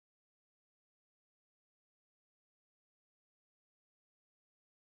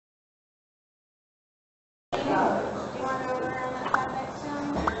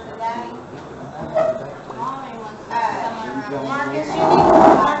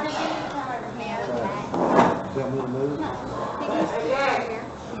me to move? No. He goes to here.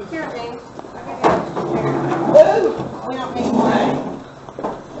 Here, James. Okay, we don't need one.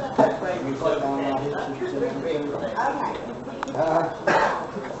 You put it on my hip, sister, said you do. Okay.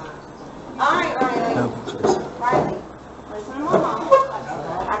 All right, Riley. Riley, listen to Mama.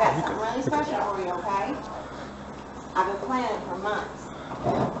 I got something really special for you, okay? I've been planning for months.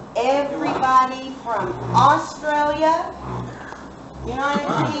 Everybody from Australia, United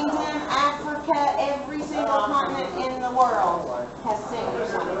Kingdom, Africa, every single continent in the world has sent you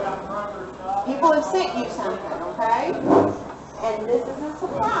something. People have sent you something, okay? And this is a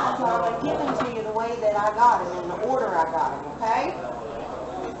surprise, so I'm going to give them to you the way that I got them, in the order I got them, okay?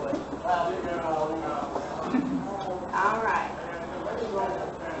 All right.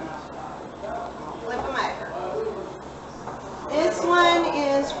 Flip them over. This one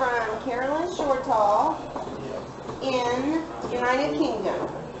is from Carolyn Shortall in United Kingdom.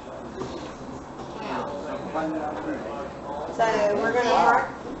 So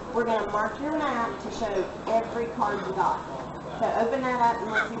we're gonna mark your map to show every card you got. So open that up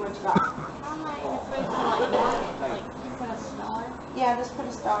and let's see what you got. How am I supposed to like mark it? Like put a star? Yeah, just put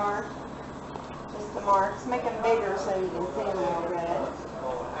a star. Just the marks. Make them bigger so you can see them real good.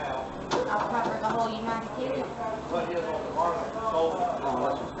 I'll cover the whole United Kingdom.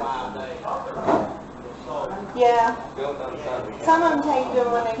 Yeah. Some of them taped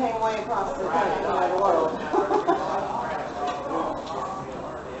them when they came way across the world.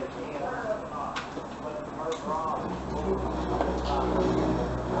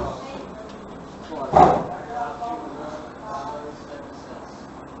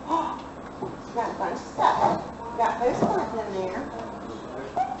 Got a bunch of stuff. Got postcards in there.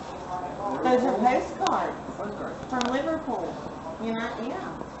 Those are postcards from Liverpool. You know, yeah.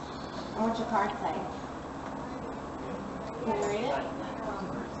 And what's your card say? Can you read it?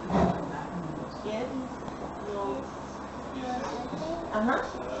 Good. Uh-huh.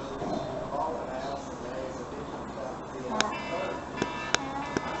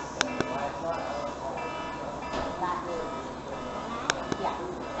 Yeah.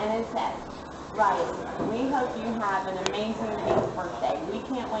 And it says, Riley, we hope you have an amazing 8th birthday. We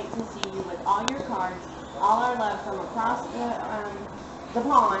can't wait to see you with all your cards, all our love from across the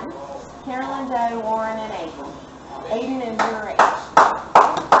pond. Carolyn, Doe, Warren, and Aiden. Aiden is your age.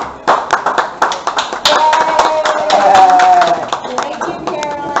 Yay! Thank you,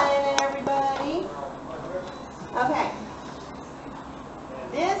 Carolyn, and everybody. Okay.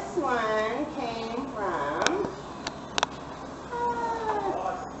 This one came from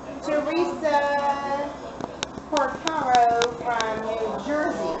Teresa Porcaro from New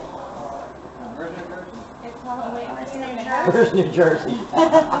Jersey. It's probably New Jersey. Where's New Jersey?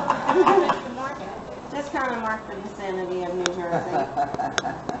 Just kind of mark the vicinity of New Jersey.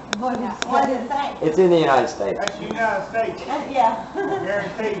 What does it say? It's in the United States. That's the United States. Yeah.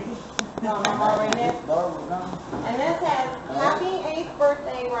 Guaranteed. Read it. And this says, happy 8th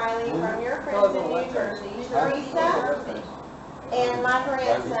birthday, Riley, from your friends in New Jersey, Teresa, and my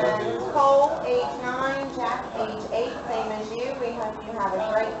grandsons, Cole, age 9, Jack, age 8, same as you. We hope you have a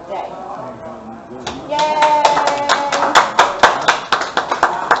great day. Yay!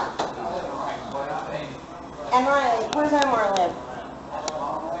 And Riley, where's Omar live?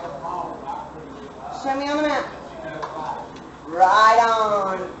 Show me on the map. Right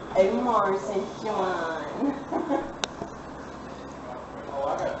on. Omar St. John.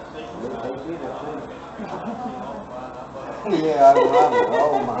 Yeah,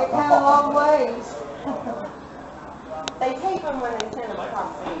 oh my They come a long ways. They tape them when they send them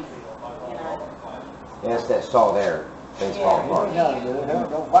across seas, you know. Yes, that saw there. Baseball park.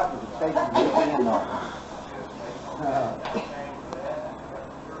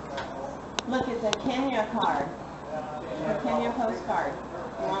 Look, it's a Kenya card. A Kenya postcard.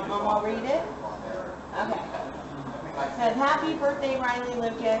 You want Mama to read it? Okay. It says, happy birthday, Riley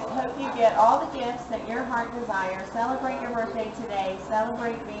Lucas. Hope you get all the gifts that your heart desires. Celebrate your birthday today.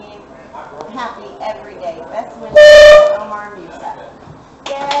 Celebrate being happy every day. Best wishes, Omar Musa.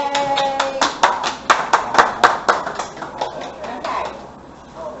 Yay! Okay.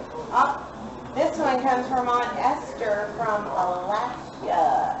 Oh, this one comes from Aunt Esther from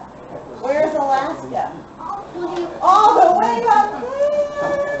Alaska. Where's Alaska? All the way up there!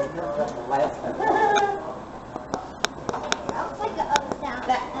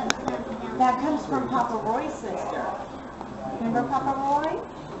 That comes from Papa Roy's sister. Remember Papa Roy?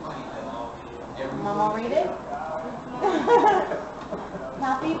 Mama, read it?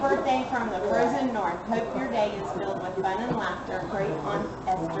 Happy birthday from the frozen north. Hope your day is filled with fun and laughter. Great Aunt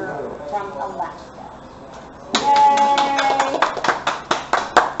Esther from Alaska. Yay!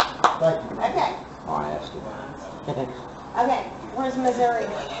 Thank you. Okay. Oh, I asked you. Okay, where's Missouri?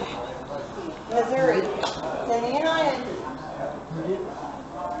 Missouri. It's in the United.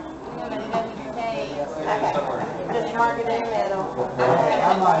 Okay, just mark it in the middle.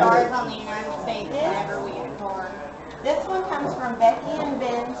 Stars on the United States whenever we get a car. This one comes from Becky and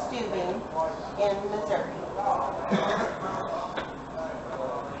Ben Stubing in Missouri.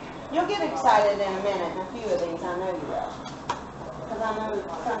 You'll get excited in a minute in a few of these, I know you will. Because I know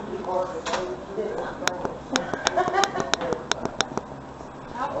some people did not bring it.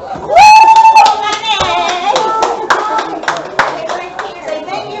 Say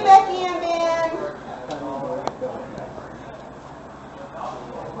thank you, Becky and Ben.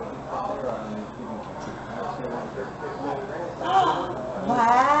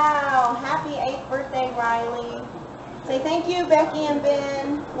 Wow, happy 8th birthday, Riley. Say thank you, Becky and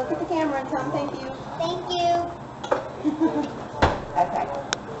Ben. Look at the camera and tell them thank you. Thank you. Okay.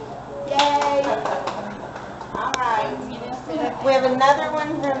 Yay. All right. We have another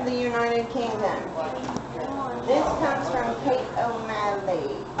one from the United Kingdom. This comes from Kate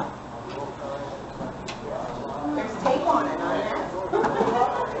O'Malley. There's tape on it, on that.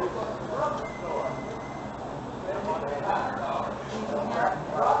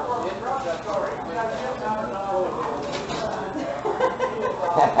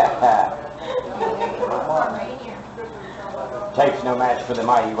 Tape's no match for the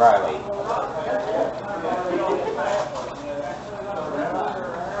mighty Riley.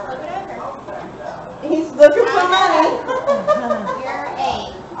 He's looking for money. You're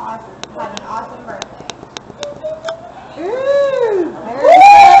 8. Awesome. Have an awesome birthday. Ooh,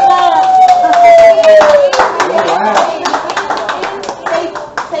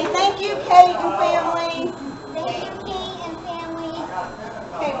 say thank you, Kate and family. Thank you, Kate and family.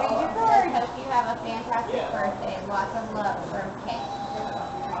 Okay, read your card. Hope you have a fantastic birthday. Lots of love from Kate.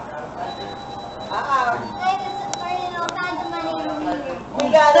 Uh-oh. I just supported all kinds of money in the meter. We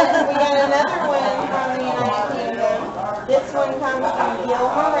got another one from the United Kingdom. This one comes from Gil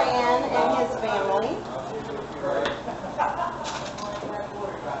Moran and his family.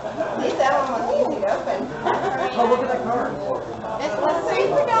 That one was easy to open. Oh, look at that card. Let's see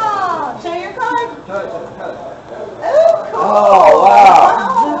the dog. Show your card. Cut. Oh, cool. Oh, wow.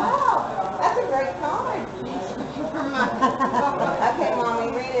 Oh, wow. That's a great card. Okay, Mommy,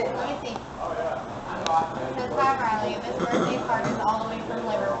 read it. Let me see. It says, hi Riley, this birthday card is all the way from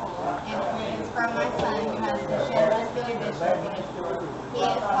Liverpool, and it's from my son who has Duchenne muscular dystrophy. He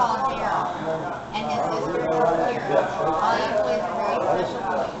is called Daryl, and his sister is Kira. All you boys are very special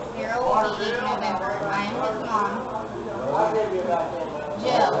boys. Daryl will be 8 in November. I am his mom,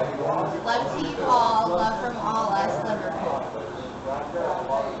 Jill. Love to you all. Love from all us, Liverpool.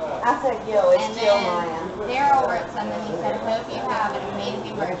 I said Gil. It's And Jill then Moran. Daryl wrote something. He said, hope you have an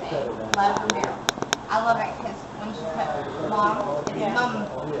amazing birthday. Love from Daryl. I love it because when she put mom, it's Yeah. mum.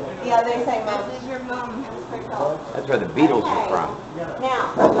 Yeah, they say Mom. This is your mum. That's pretty cool. That's where the Beatles were from.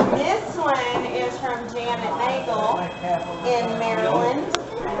 Now, this one is from Janet Nagel in Maryland.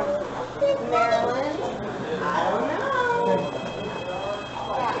 Maryland. I don't know.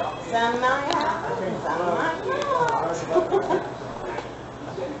 Some might have, some might not.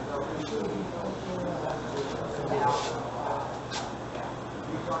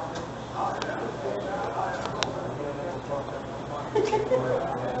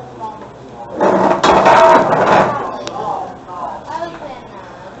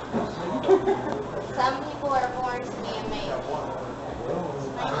 Some people are born to be amazing.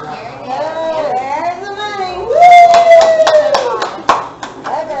 Oh, there's the money. Woo!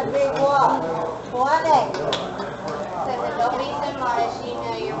 That's a big walk. What day? Says that don't be so modest, you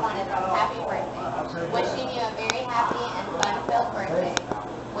know you're one of them. Happy birthday. Wishing you a very happy and fun-filled birthday.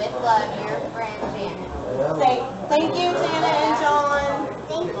 With love, your friend Janet. Say thank you, Janet and John.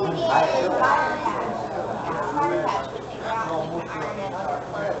 Thank you, This is Janet. Fire Patch. Fire Patch would take her out and you can iron it on her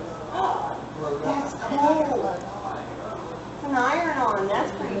clothes. That's cool. It's an iron-on.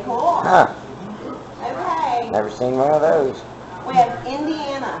 That's pretty cool. Huh. Okay. Never seen one of those. We have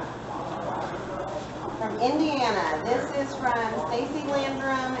Indiana. From Indiana. This is from Stacy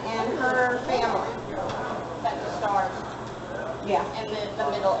Landrum and her family. That's the stars Yeah. in the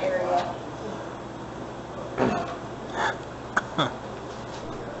middle area.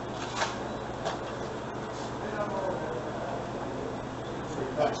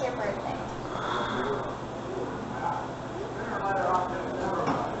 It's your birthday.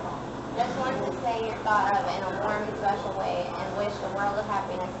 Just wanted to say you're thought of in a warm and special way and wish a world of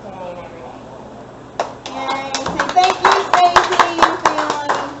happiness today and every day. Yay. Say thank you, Stacy and family.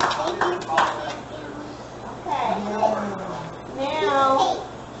 Thank you, Stacy. Okay. Now,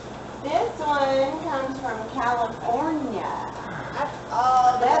 this one comes from California. That's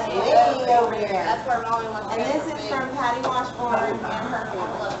all the That's way way over there. That's where Molly wants to And go this for is food. from Patty Washburn and her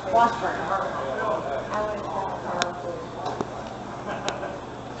family. Washburn. I would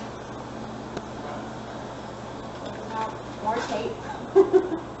More tape.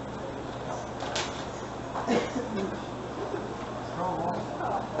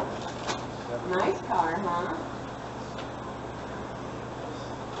 Nice car, huh?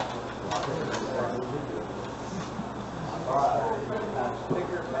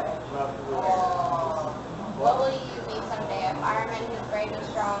 What will you be someday? A fireman who's brave and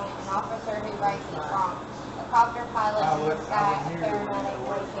strong, an officer who rights each wrong, a copter pilot in the sky, a paramedic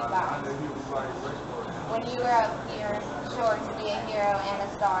who survives. When you grow up, you're sure to be a hero and a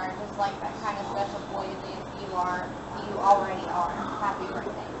star, just like that kind of special boy that you already are. Happy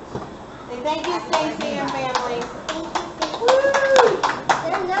birthday. Say thank you, Stacy and family. Thank you, Stacy. Woo!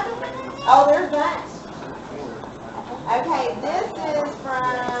 There's another one in there? Oh, there's that. Okay, this is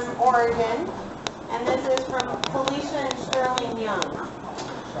from Oregon, and this is from Felicia and Sterling Young.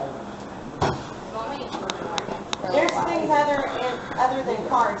 There's things other than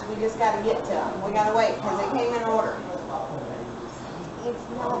cards, we just gotta get to them. We gotta wait, because they came in order. It's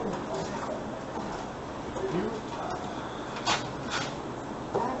not.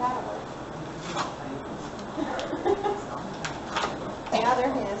 Yeah,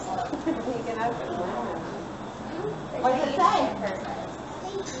 they're his. He can open them. What does it say?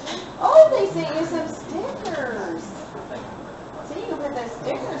 Oh, they sent you some stickers. So you can put those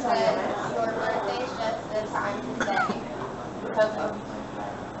stickers on your mouth. Your birthday's just the time to say, hope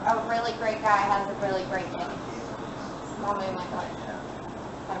a really great guy has a really great day. I'll move my foot.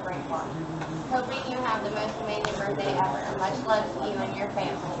 Got a brain fart. Hoping you have the most amazing birthday ever. Much love to you and your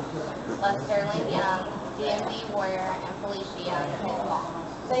family. Love Sterling Young, DMV Warrior, and Felicia Young, his mom.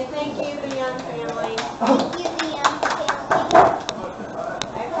 Say thank you, the Young family. Thank you, the family.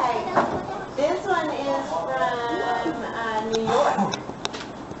 Okay, this one is from New York,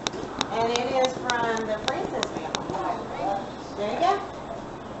 and it is from the Francis family. There you go.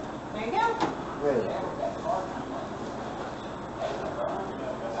 There you go.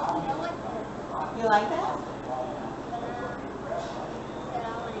 You like that?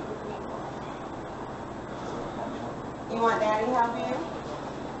 You want Daddy to help you?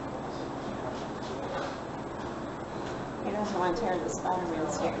 He doesn't want to tear the Spider-Man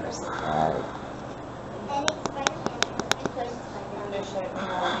stickers. Alright. And it's Spider-Man. I put it I'm just showing you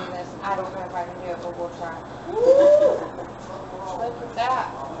how to do this. I don't know if I can do it, but we'll try. Look at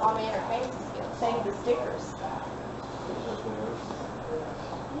that. All my entertainment skills. Save the stickers.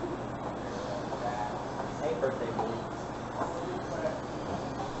 Hey, birthday boy.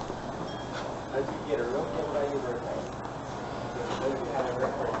 Hope you get a real good day your birthday. Hope you have a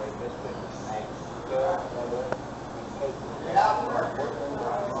great birthday this Christmas. Thanks.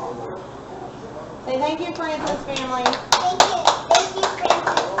 Say thank you, Francis family. Thank you,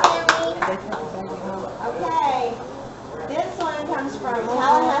 Francis family. Okay, this one comes from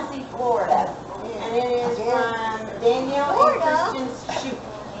Tallahassee, Florida, and it is from Danielle and Christian Shoot.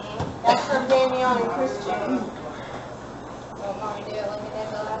 That's from Danielle and Christian. Well, mommy, do it like I did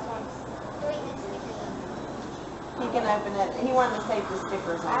the last one. He can open it. He wanted to save the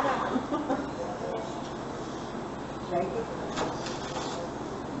stickers on that one.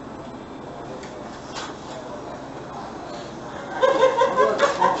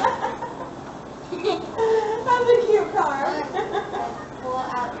 That's a cute card. Pull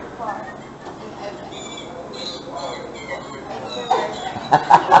out your card and open it. It's your birthday.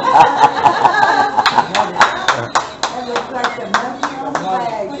 It looks like the monkey on the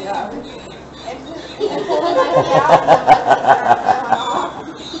bag, It's just it's pulling my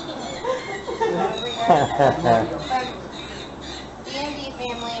From DMV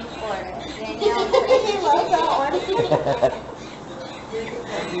family in Florida. Danielle and He Christian. loves that one.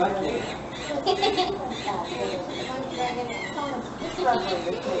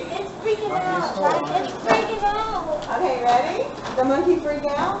 It's freaking out. It's freaking out. Okay, ready? The monkey freak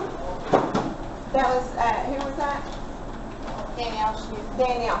out? That was, who was that? Danielle, shoot.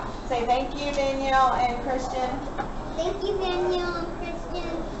 Danielle. Say thank you, Danielle and Christian. Thank you, Danielle and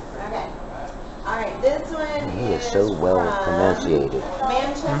Christian. Okay. All right, this one He is so well from pronunciated.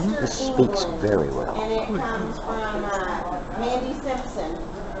 Manchester, He speaks England. very well. And it comes from Mandy Simpson.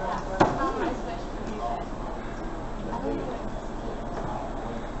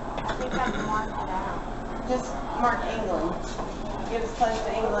 I think I can mark it out. Just mark England. Get as close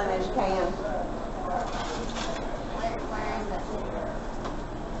to England as you can. Where is it?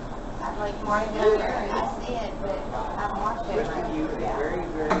 I've like marked it over. I see it, but I've marked it. Rest of you is very,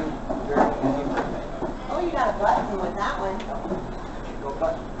 very, very that one. Go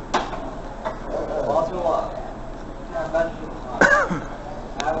button. Lots of love.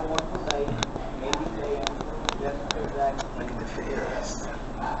 Have a wonderful day. Maybe they just go back. Look at the face.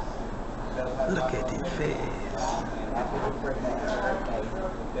 Look at the face. Happy birthday.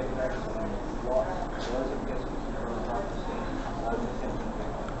 Big person. Wasn't just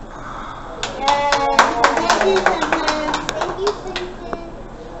Yay! Thank you, Simpson. Thank you, Simpson.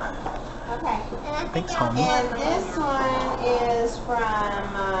 Okay. And I Thanks, think homie. And this one is from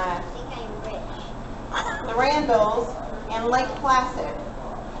I think I'm rich. the Randalls in Lake Placid,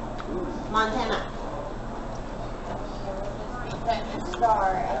 Montana. Putting a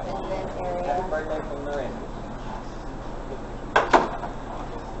star up in this happy area. birthday from the end.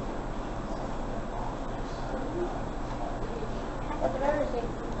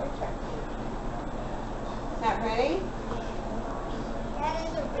 Is that ready? That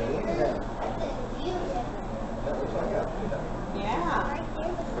is a river. That's a view river. Yeah. Right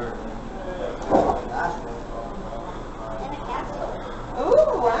there. And a castle.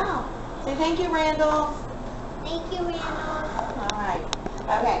 Ooh, wow. Say thank you, Randall. Thank you, Randall. All right.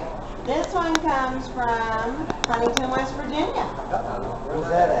 Okay. This one comes from Huntington, West Virginia. Where's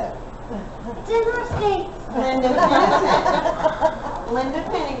that at? It's in our state. Linda Pennington. Linda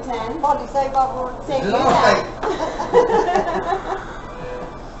Pennington. What do you say, Bob? Say It's you in our that.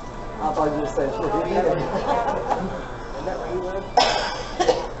 I thought you said Isn't that where you live?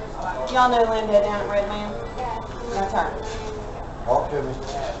 Y'all know Linda down at Redman? That's her. Walk to me.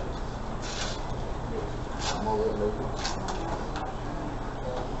 I'm over at Lucas.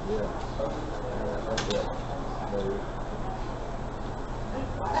 Yeah. That's it.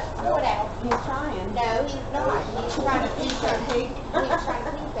 What else? He's trying. No, he's not. He's trying to keep it. He's trying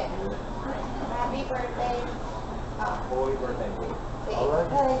to keep it. Happy birthday. Boy, birthday week. See? All right.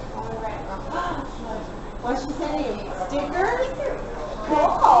 Hey, on the right. What's she saying? Stickers?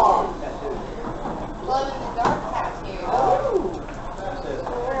 Cool. Glow in the dark tattoo. Oh. That says,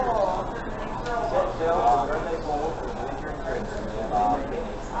 Cool. set sail on birthday bowl for winter treasure.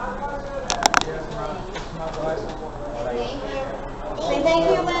 Thank you. Say thank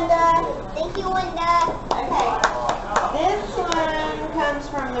you, Linda. Thank you, Linda. Okay. This one comes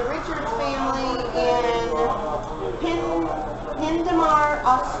from the Richards family in Pindamar,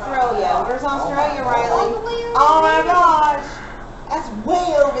 Australia. Where's Australia, Riley? Oh my gosh. That's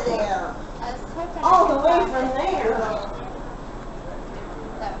way over there. I was hoping All I the could way find from it. there.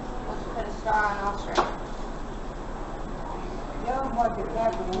 So, let's put a star on Australia.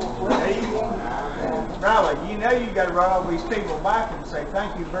 Riley, you know you gotta write all these people back and say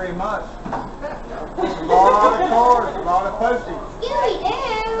thank you very much. It's a lot of cards, a lot of postage. Scooby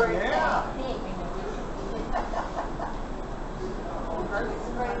Doo. Yeah.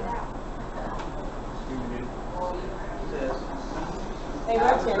 Spread it out. They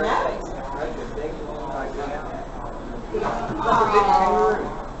wrote your notes.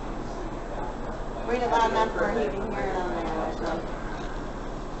 Read it loud enough for he can hear it on there.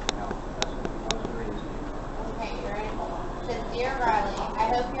 Okay, you ready? It says, Dear Riley, I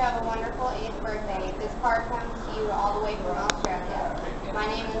hope you have a wonderful 8th birthday. This card comes to you all the way from Australia. My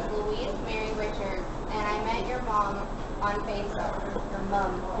name is Louise Mary Richards, and I met your mom on Facebook. Your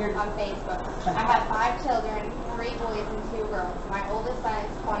mom on Facebook. I have 5 children, 3 boys and 2 girls. My oldest son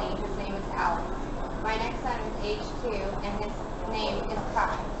is 20. His name is Alex. My next son is age 2, and his name is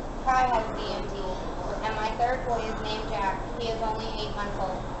Kai. Kai has DMD. And my 3rd boy is named Jack. He is only 8 months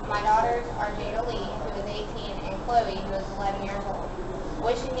old. My daughters are Jada Lee, who is 18, and Chloe, who is 11 years old.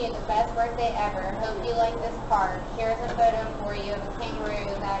 Wishing you the best birthday ever. Hope you like this card. Here is a photo for you of a kangaroo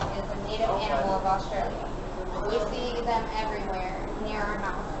that is a native animal of Australia. We see them everywhere near our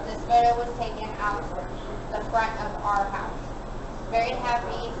house. This photo was taken out the front of our house. Very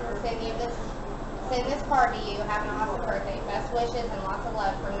happy to send this card to you. Have an awesome birthday. Best wishes and lots of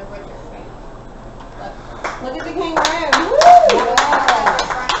love from the Richards family. Look. Look at the kangaroo.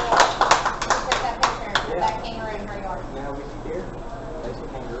 Put that picture of that kangaroo in her yard. You know how we see deer? They see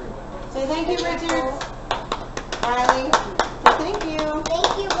kangaroo. Say thank you, Richards. Riley. Say thank you.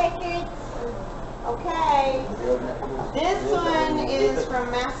 Thank you, Richard. Okay. This one is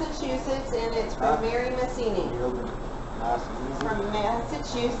from Massachusetts, and it's from Mary Massini. Nice and easy. From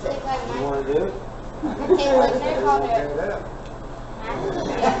Massachusetts. Take like You mine. wanna do it? Hey, look, there's all Tear the. it up.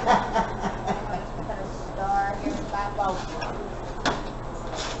 Put a star here in that bowl.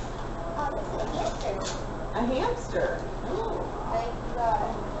 Oh, this is a hamster. A hamster. Thank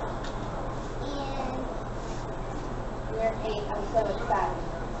God. And You're 8. I'm so excited.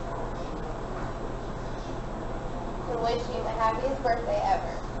 To wish you the happiest birthday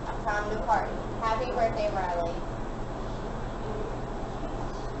ever. Time to party. Happy birthday, Riley.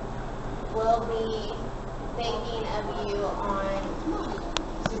 will be thinking of you on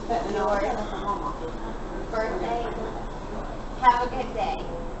She's putting it all together for Mama. birthday. Have a good day.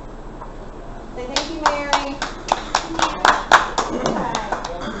 Say thank you, Mary.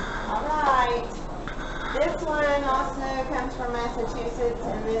 All right. This one also comes from Massachusetts,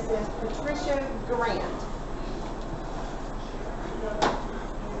 and this is Patricia Grant.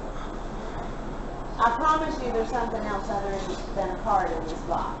 I promise you there's something else other than a card in this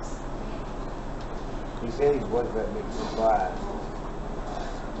box. He said he wasn't that big surprise.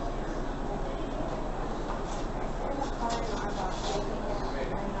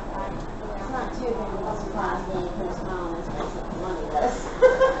 It's not too big of a surprise when you put a smile on his face at the money list.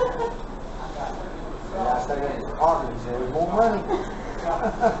 Yeah, I said in his pocket, he said, "There's more money."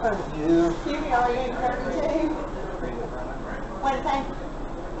 You. Hughie, are you in 32? What did it say?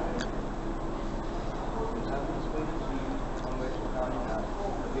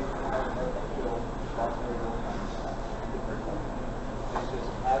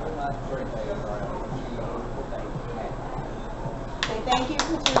 Have a nice birthday, Say thank you,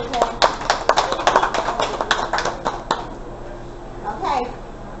 Patricia. Okay.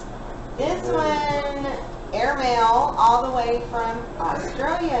 This one, airmail, all the way from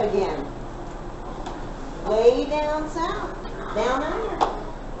Australia again. Way down south. Down under.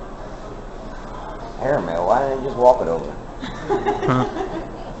 Airmail, why didn't you just walk it over?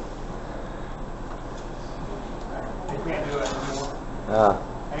 You can't do it anymore.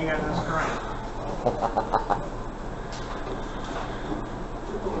 Ain't got no strength.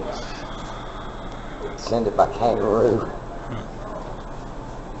 Send it by kangaroo.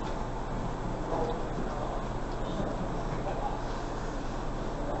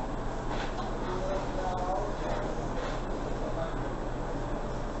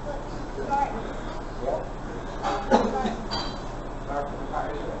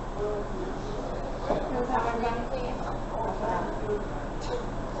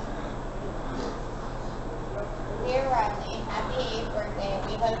 Dear Riley, happy 8th birthday.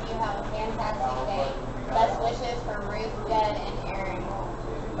 We hope you have a fantastic day. Best wishes from Ruth, Jed, and Aaron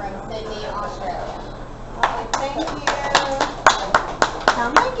from Sydney, Australia. Thank you.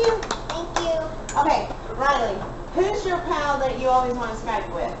 Thank you. Thank you. Okay, Riley, who's your pal that you always want to Skype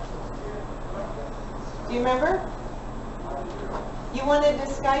with? Do you remember? You wanted to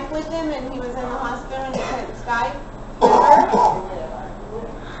Skype with him and he was in the hospital and you couldn't Skype?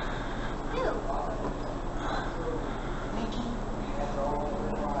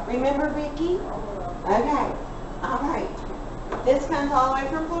 Remember? Remember Ricky? Okay, all right. This comes all the way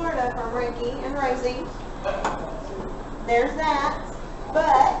from Florida from Ricky and Rosie. There's that.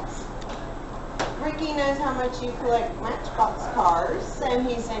 But Ricky knows how much you collect Matchbox cars, and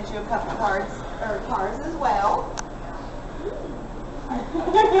he sent you a couple cars as well.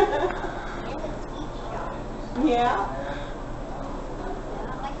 Yeah.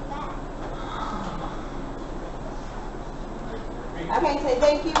 Okay, say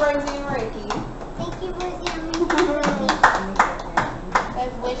thank you, Rosie and Ricky. Thank you, Rosie.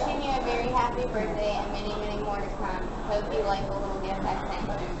 Says wishing you a very happy birthday and many, many more to come. Hope you like the little gift I sent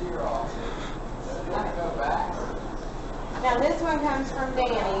you. Now this one comes from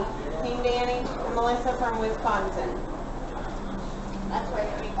Danny, Team Danny, and Melissa from Wisconsin. That's where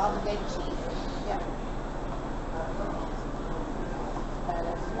they make all the good cheese. Yep.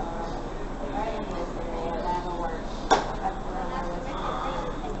 Right in this area, that'll work. That's where I was.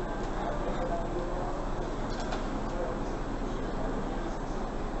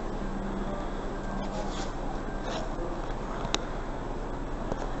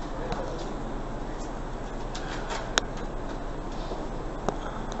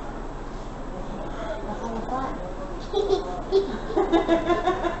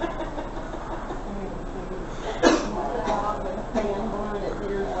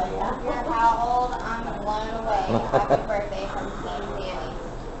 You're how old? I'm blown away. Happy birthday from Team Danny.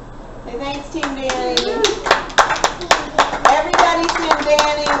 Hey, thanks, Team Danny. Everybody send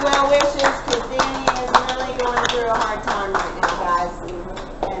Danny well wishes because Danny is really going through a hard time right now, guys.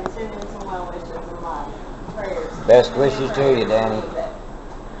 And send him some well wishes and love. Prayers. Best wishes to you, Danny.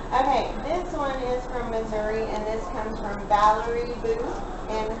 Okay, this one is from Missouri, and this comes from Valerie Booth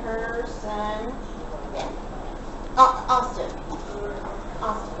and her son, Austin.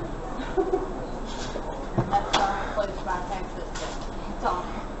 Austin. That's our close by Texas. It's on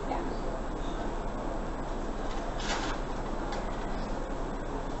there. Yeah.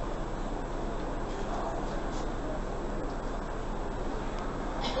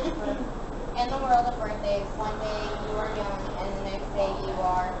 In the world of birthdays, one day you are young and the next day you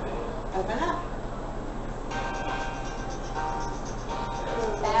are Open up.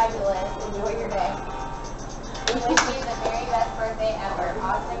 bad Angeles. Enjoy your day. We wish you the very best birthday ever.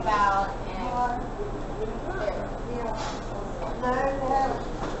 Austin Bowd and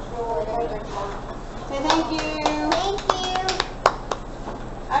Say thank you. Thank you.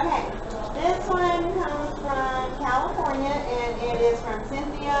 Okay, this one comes from California, and it is from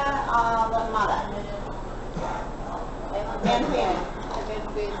Cynthia Alamada. And Fanny. a good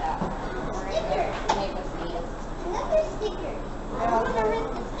food that we're in there to make us eat. Another sticker. I want to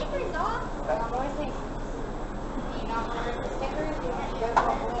rip the stickers off. I'm always like, do you not want to rip the stickers? You want to go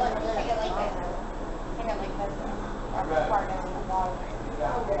for it? Look, take it like this. Take it like this. Or the part down in the bottom.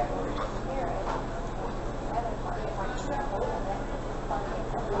 Here it is. The other part, if I try to hold it, it's funny.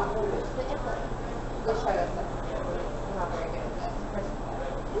 We'll show us this. I'm not very good at this.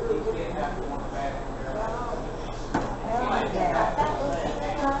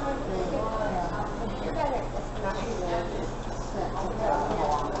 You're better at this than I am.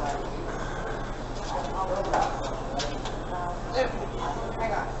 I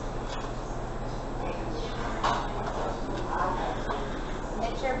got it.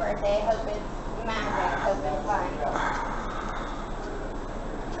 It's your birthday. Hope it's magic. Hope it's fun.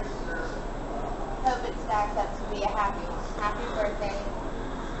 Hope it stacks up to be a happy one. Happy birthday.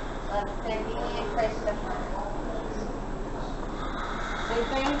 Love, Cindy and Christopher. Say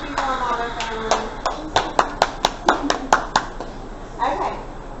thank you, Alamada family. Okay,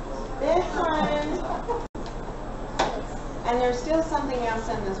 this one, and there's still something else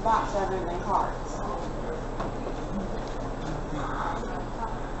in this box other than cards.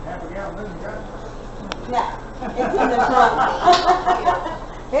 Half a gallon, doesn't it, guys? Yeah, it's in the trunk.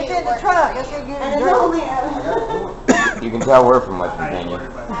 It's in the trunk. It's in And it's your only, You can tell we're from West Happy Virginia.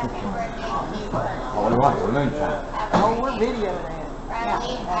 birthday to you. Oh, we want some moonshine. Oh, we're videoing that.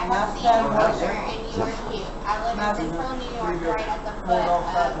 Riley, I have Nice seen your photo. picture and you were cute. I live in central New York, right at the Pull it off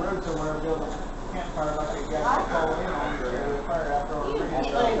that foot road somewhere, build a campfire like they got to pull in on, the fire after all. of,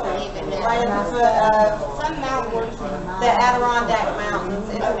 you don't even know. right at the foot of Some mountains. the Adirondack Mountains.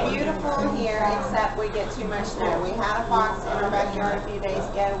 It's beautiful here, except we get too much snow. We had a fox in our backyard a few days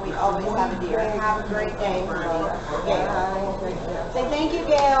ago. We always have a deer. Have a great day, honey. Gail. Say thank you,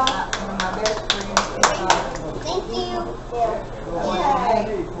 Gail. My best friend. Thank you.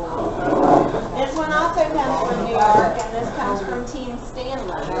 Okay. This one also comes from New York, and this comes from Team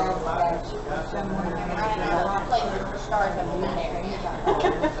Stanley. I don't know, places for stars up in that area.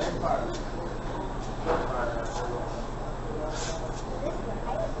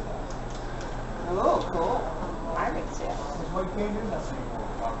 Oh, cool. Pirates, yeah. Well, you can't do nothing anymore.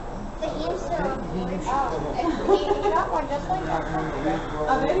 The hamster. Oh, you got one just like that.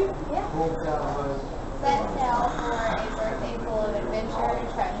 Oh, baby? Set sail for a birthday full of adventure and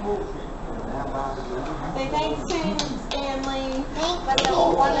treasure. Say thanks to Stanley. But the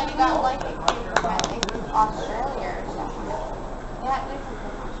old one that you got like it came from, I think, Australia or something. Yeah, this is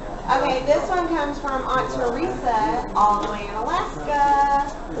from Australia. Okay, this one comes from Aunt Teresa, all the way in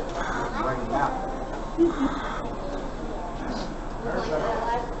Alaska. Like the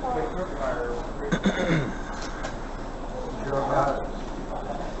last part.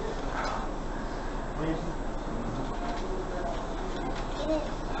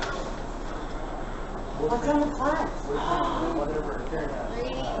 What's on the front?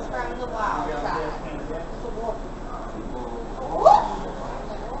 Greetings from the wild side.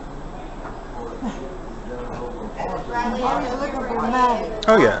 Riley, I'm looking for money.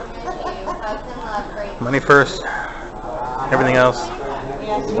 Oh, yeah. Hugs and love, great. Money first. Everything else.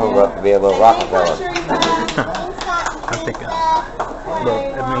 Yes, It's gonna be a little Say thanks, Aunt Rockefeller. Teresa. I think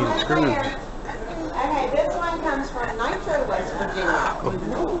Okay, it means Mama Scrooge. Claire. Okay, this one comes from Nitro, West Virginia.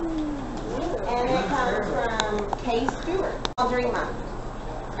 And it comes from Kay Stewart. I'll dream on.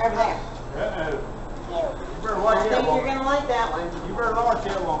 Over there. Uh-oh. You better I watch think that you're one. gonna like that one. You better watch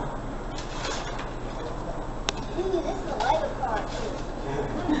that one. Ooh, this is a Lego car.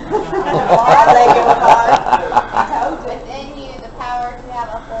 Lego car. Within you, the power to have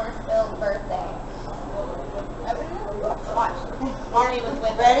a force-filled birthday. Watch. Marnie was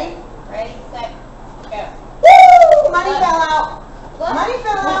with us. Ready? Ready, set, go. Woo! Money fell out. Look. Money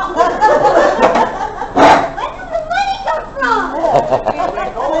fell out. Where did the money come from?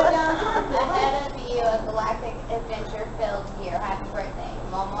 Ahead of you, a galactic adventure-filled year. Happy birthday.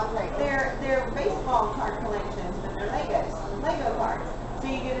 Mama's right there. They're baseball card collections, but they're Legos. Lego cards. So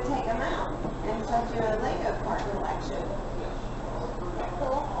you get to take them out and such a Lego card collection.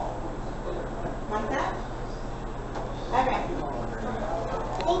 Cool. Like that? Okay.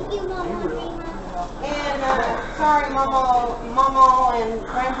 Thank you, Mama. And sorry, Mama and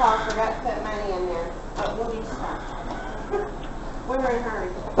Grandpa forgot to put money in there, but we'll be fine. We were in a hurry.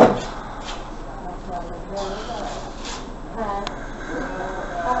 From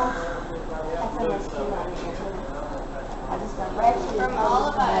all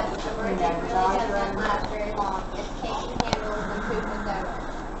of us, the birthday really doesn't last very long. It's cake and candles and poof is over.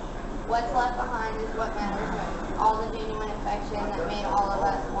 What's left behind is what matters most. All the genuine affection that made all of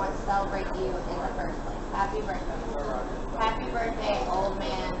us want to celebrate you in the first place. Happy birthday. Happy birthday, old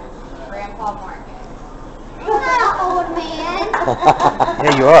man, Grandpa Marcus. You're not an old man.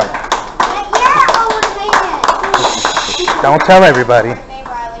 Yeah, you are. You're an old man. Don't tell everybody. Birthday,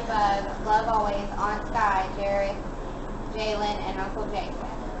 Riley Bug. Love always, Aunt Sky, Jared, Jalen, and Uncle Jason.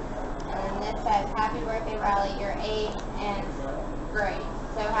 And then this says, Happy birthday, Riley. You're 8 and great.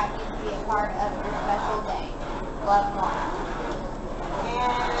 So happy to be a part of your special day. Love, Mom.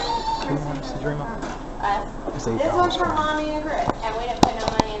 Us. This one's for Mommy and Chris. And we didn't put no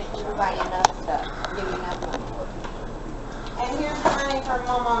money in it because we buy you enough stuff. Give you enough money. And here's the money for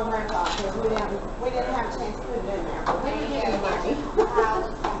Mama and Grandpa, because we didn't have a chance to put it in there. But we There did you give you money. go.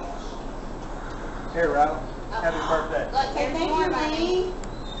 Here, Riley. Happy birthday. Look, And here's thank more you, money. Lee.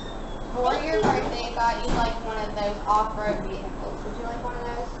 For your birthday, I thought you'd like one of those off-road vehicles. Would you like one of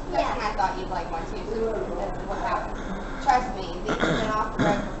those? Yeah. And I thought you'd like one too, so that's what happened. Trust me, these have been off the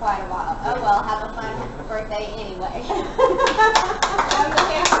road for quite a while. Oh well, have a fun birthday anyway.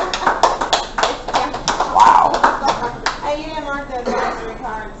 Wow. Hey, you didn't mark those grocery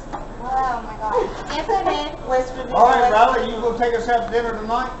cards. Oh my God. Yes, I did. West Virginia. All right, Riley, you gonna take us out to dinner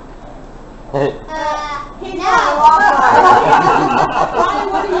tonight? He's No. going to Walmart. Ronnie,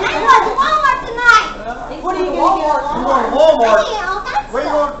 what are you I'm doing? going to Walmart tonight. What are you going to get at You Walmart? going to Walmart? Yeah, all that What stuff.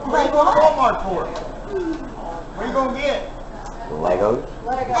 you going to Walmart for? What you gonna get? Legos?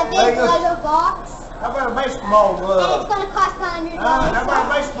 A big Lego box. How about a baseball And it's glove? going to cost $100. How about a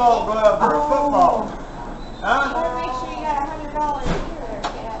baseball glove or a football? Huh? Better make sure you got $100 here,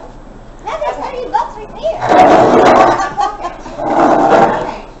 kiddo. That's $30 right there.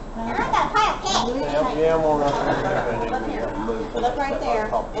 Okay. And I got a pile of cake. Yeah, I'm on Look right there,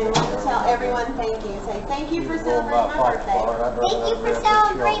 and tell everyone thank you. Say, thank you for celebrating my birthday. Thank you for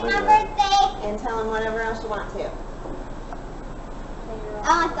celebrating my birthday. And tell them whatever else you want to. I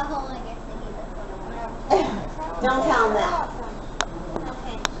want the whole nigger thingy. Don't tell them that.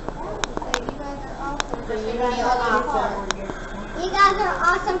 Okay. You guys are awesome. You guys are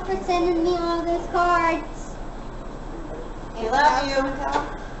awesome for sending me all those cards. We love you.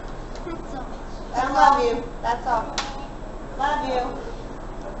 That's all. I love you. That's all. Love you.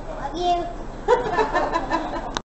 Love you.